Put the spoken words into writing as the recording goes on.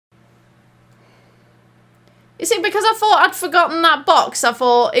You see, because I thought I'd forgotten that box, I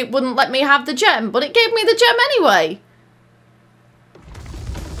thought it wouldn't let me have the gem, but it gave me the gem anyway.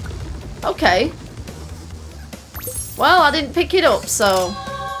 Okay. Well, I didn't pick it up, so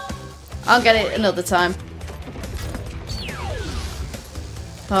I'll get it another time.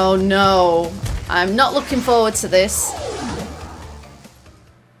 Oh no. I'm not looking forward to this.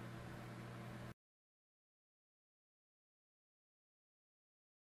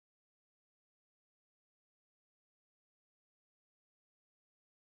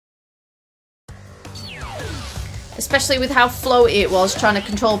 Especially with how floaty it was trying to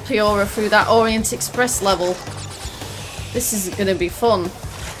control Piora through that Orient Express level. This is gonna be fun.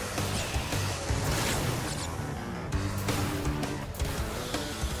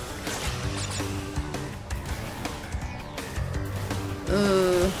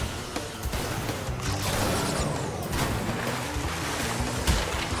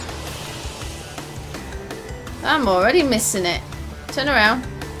 I'm already missing it. Turn around.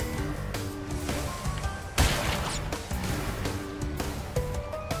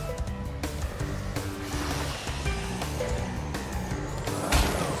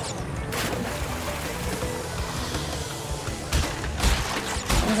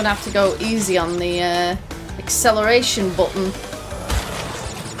 I'm gonna have to go easy on the acceleration button.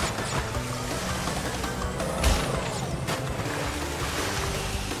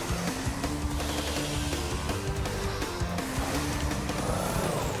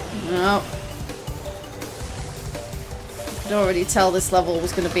 No. I could already tell this level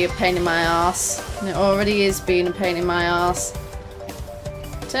was going to be a pain in my arse. And it already is being a pain in my arse.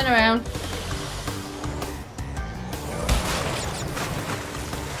 Turn around.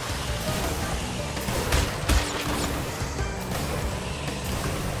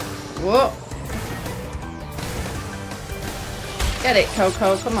 Whoa. Get it,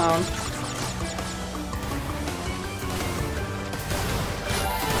 Coco, come on.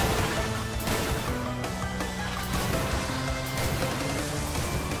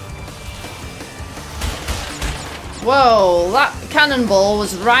 Whoa, that cannonball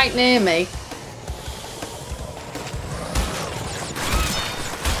was right near me.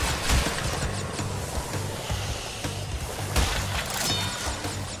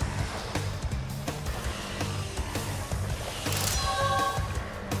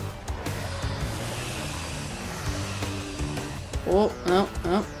 Oh, no,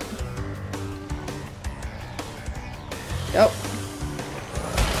 no. Go.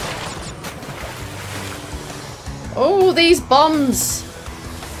 Oh, these bombs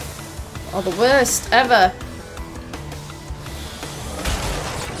are the worst ever.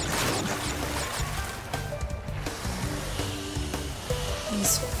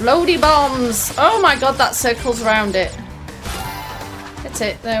 These floaty bombs. Oh my god, that circles around it. Hit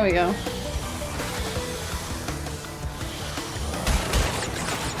it. There we go.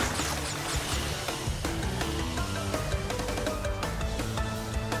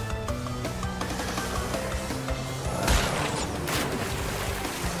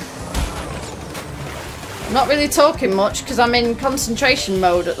 I'm not really talking much because I'm in concentration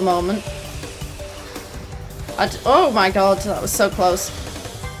mode at the moment. Oh my god, that was so close.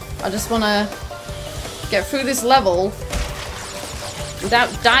 I just want to get through this level without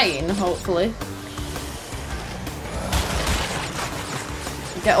dying, hopefully.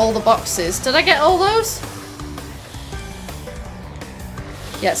 Get all the boxes. Did I get all those?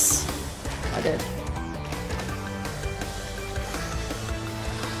 Yes, I did.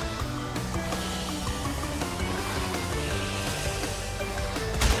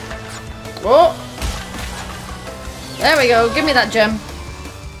 Oh! There we go. Give me that gem.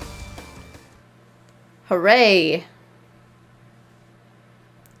 Hooray!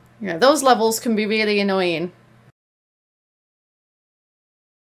 Yeah, those levels can be really annoying.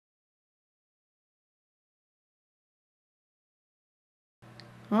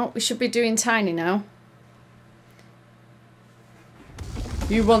 Well, we should be doing tiny now.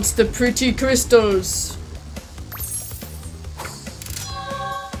 He wants the pretty crystals.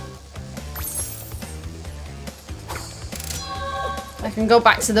 I can go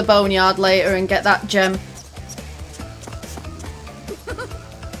back to the boneyard later and get that gem.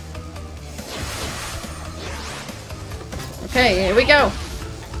 Okay, here we go.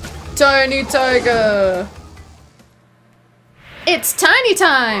 Tiny tiger. It's tiny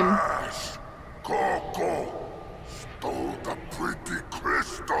time. Coco stole the pretty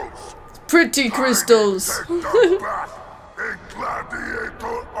crystals. Pretty crystals. Take them back in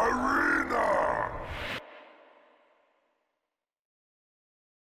Gladiator Arena.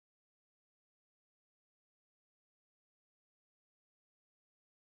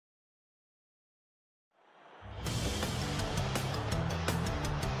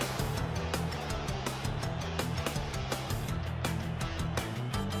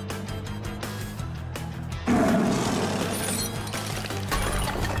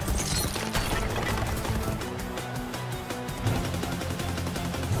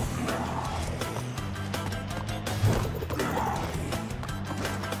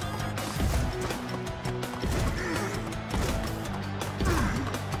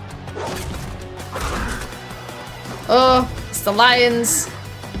 Oh, it's the lions.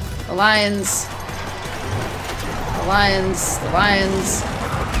 The lions. The lions. The lions.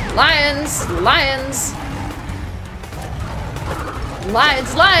 Lions. Lions.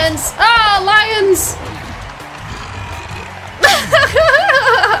 Lions. Lions. Ah, lions.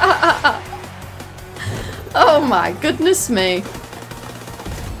 Oh my goodness me.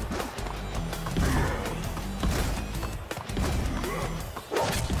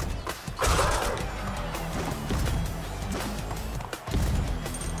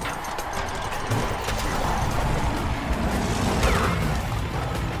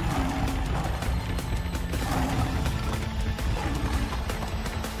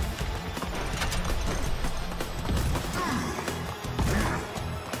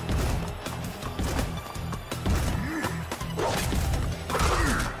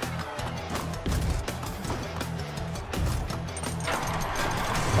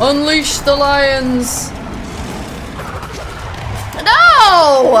 Unleash the lions!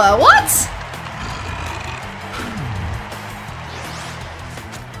 No! What?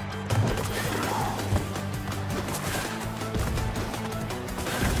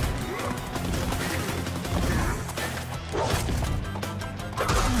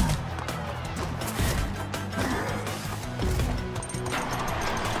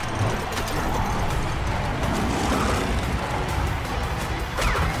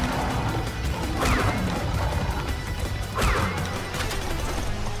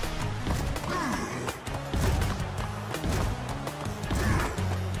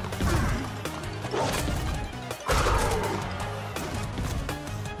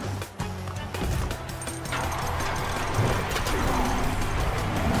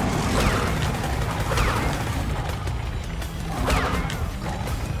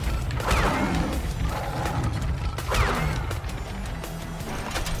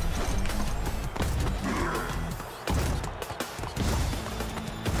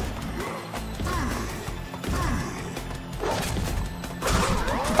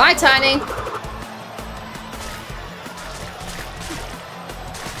 Bye, Tiny.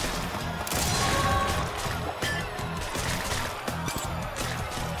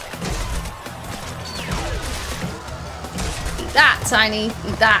 Eat that, Tiny.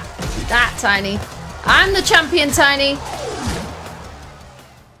 Eat that. Eat that, Tiny. I'm the champion, Tiny.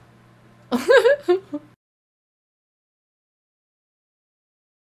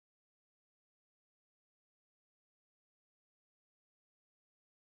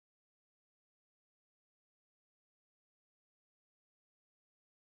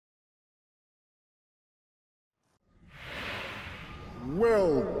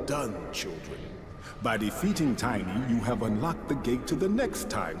 Well done, children. By defeating Tiny, you have unlocked the gate to the next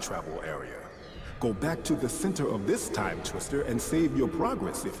time travel area. Go back to the center of this time twister and save your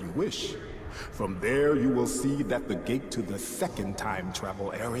progress if you wish. From there, you will see that the gate to the second time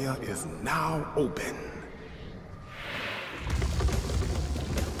travel area is now open.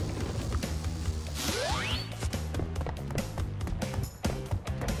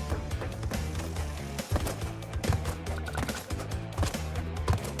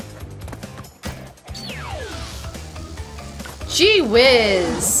 Gee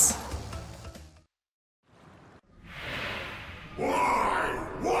whiz!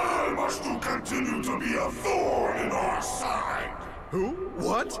 Why must you continue to be a thorn in our side? Who?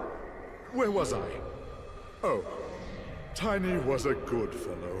 What? Where was I? Oh, Tiny was a good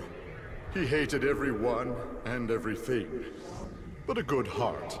fellow. He hated everyone and everything, but a good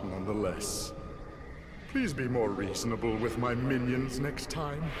heart nonetheless. Please be more reasonable with my minions next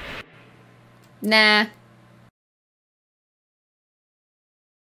time. Nah.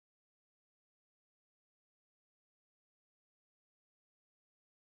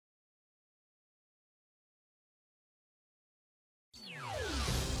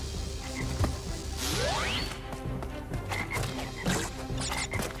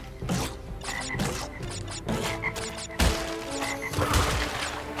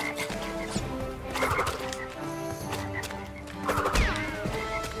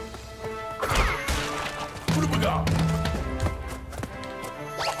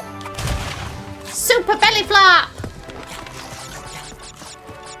 Super belly flop!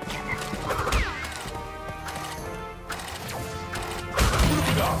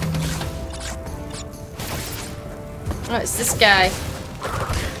 Oh, it's this guy.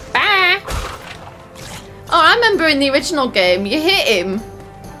 Ah! Oh, I remember in the original game, you hit him.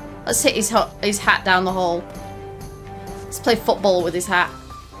 Let's hit his hat down the hole. Let's play football with his hat.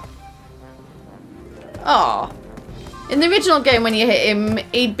 Oh. In the original game, when you hit him,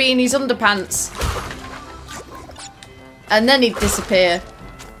 he'd be in his underpants. And then he'd disappear.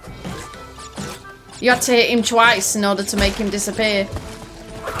 You had to hit him twice in order to make him disappear.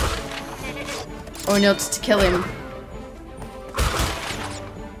 Or in order to kill him.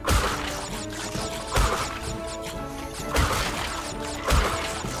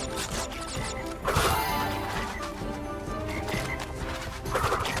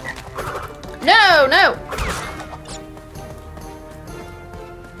 No, no!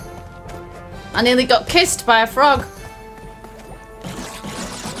 I nearly got kissed by a frog.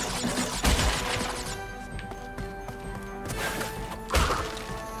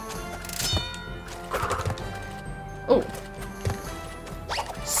 Oh.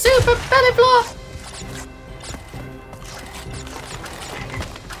 Super belly floor!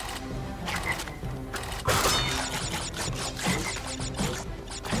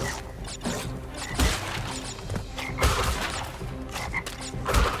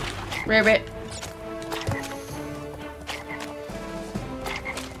 Ribbit.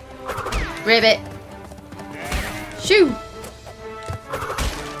 Ribbit. Shoo!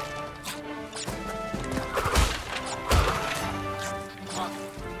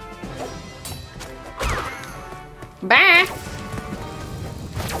 Bah!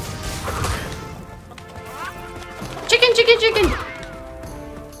 Chicken, chicken, chicken!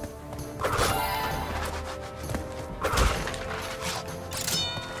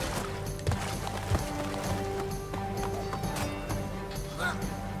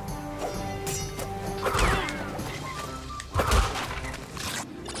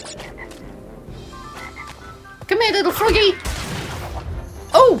 Come here, little froggy!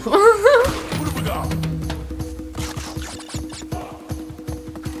 Oh!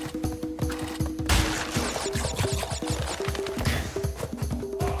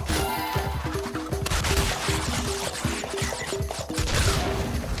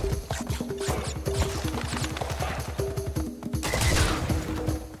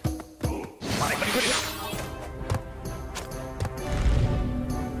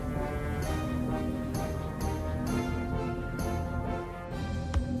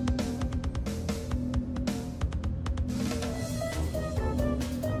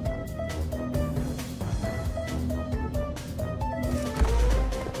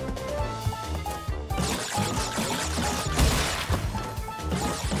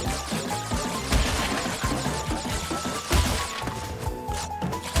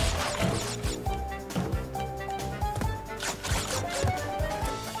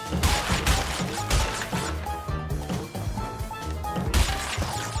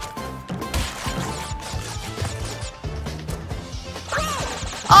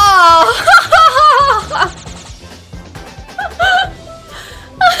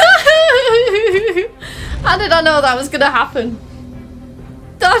 How did I know that was gonna happen?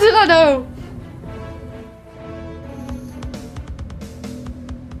 How did I know?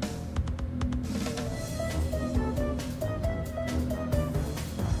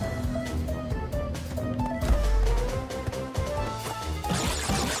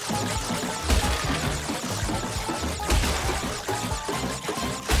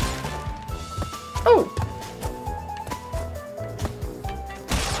 Oh!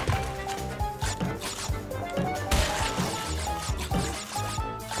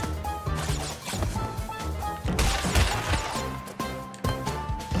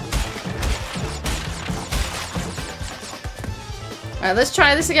 Alright, let's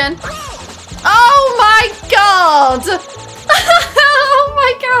try this again. Oh my god! Oh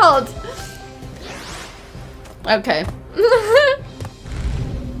my god! Okay.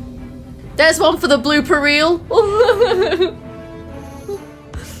 There's one for the blooper reel.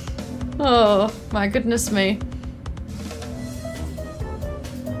 Oh my goodness me.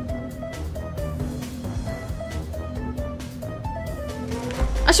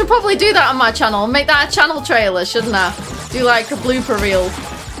 I should probably do that on my channel. Make that a channel trailer, shouldn't I? Do like a blooper reel.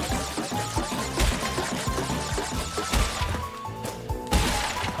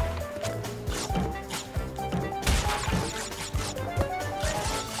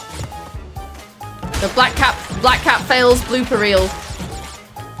 The Black Cat fails blooper reel.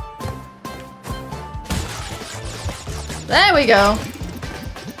 There we go.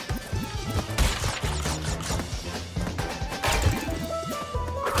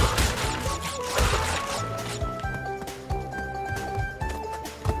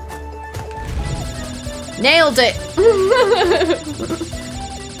 Nailed it.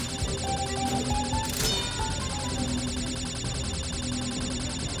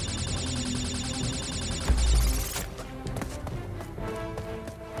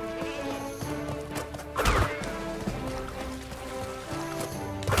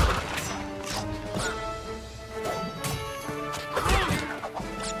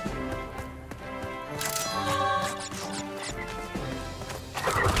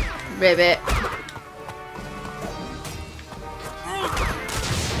 Ribbit.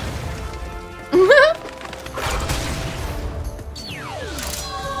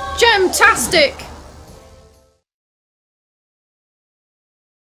 Gemtastic!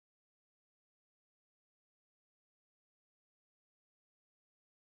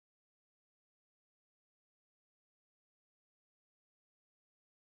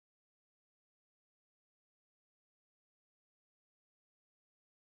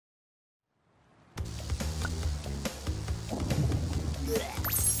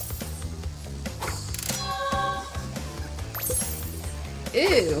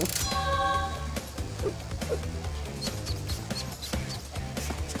 Ew.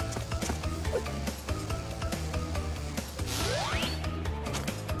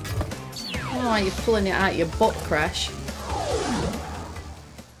 Why are you pulling it out your butt, Crash?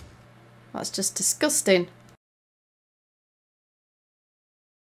 That's just disgusting.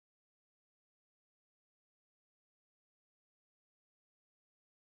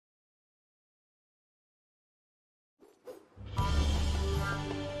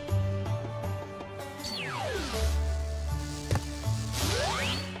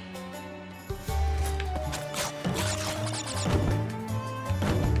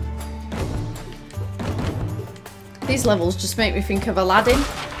 These levels just make me think of Aladdin.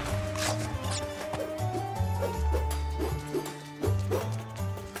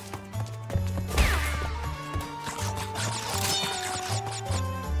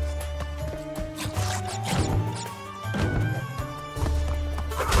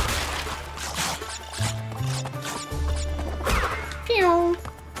 Pew.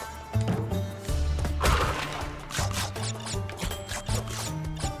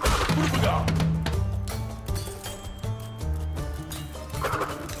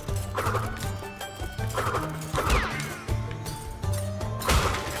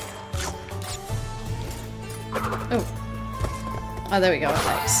 Oh, there we go.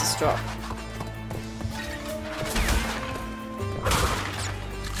 X, just drop.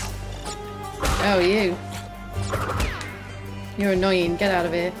 Oh, you. You're annoying. Get out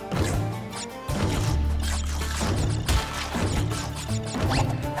of here.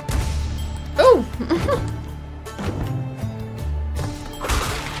 Oh!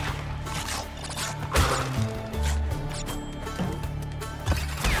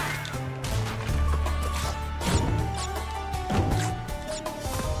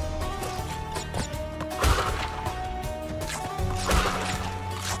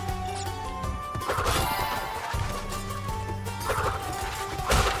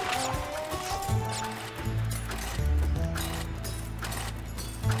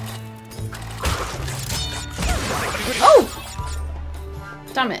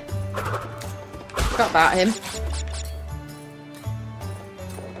 Damn it. Forgot about him.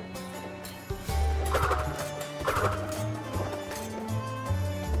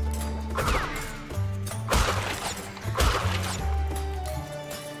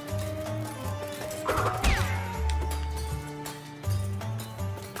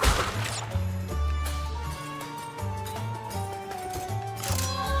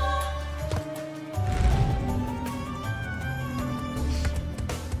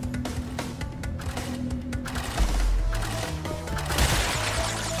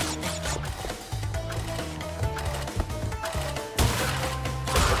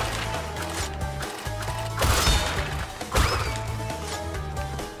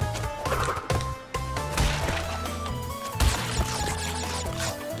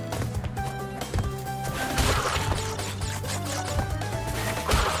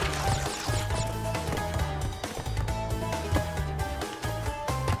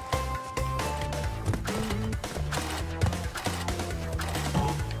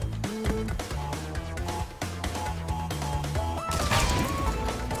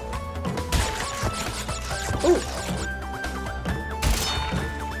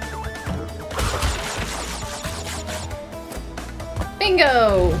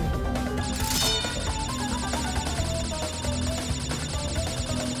 Bingo!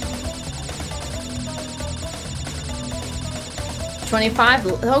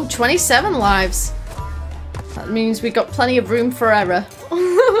 Oh, 27 lives. That means we got plenty of room for error.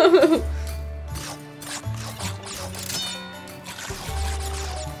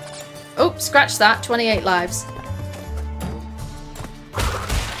 Oh, scratch that. 28 lives.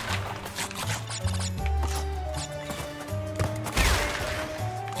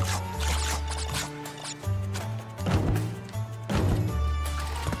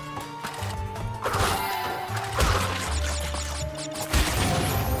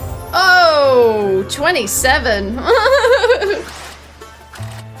 Oh, 27.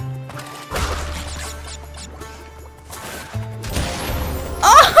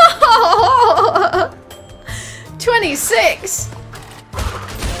 26.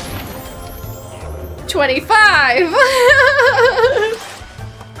 25.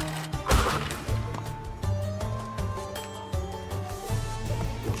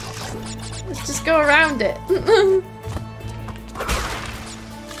 Let's just go around it.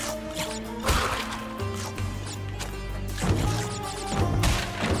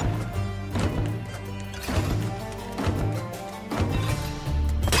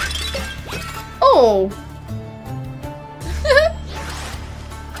 Oh.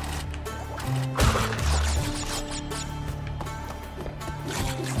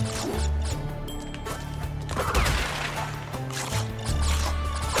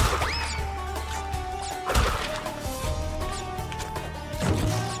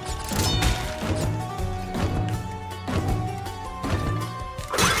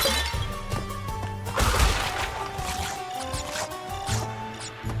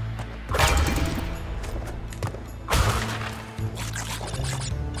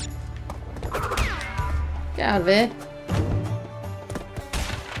 Get out of here.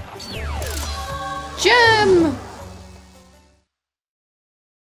 Gem!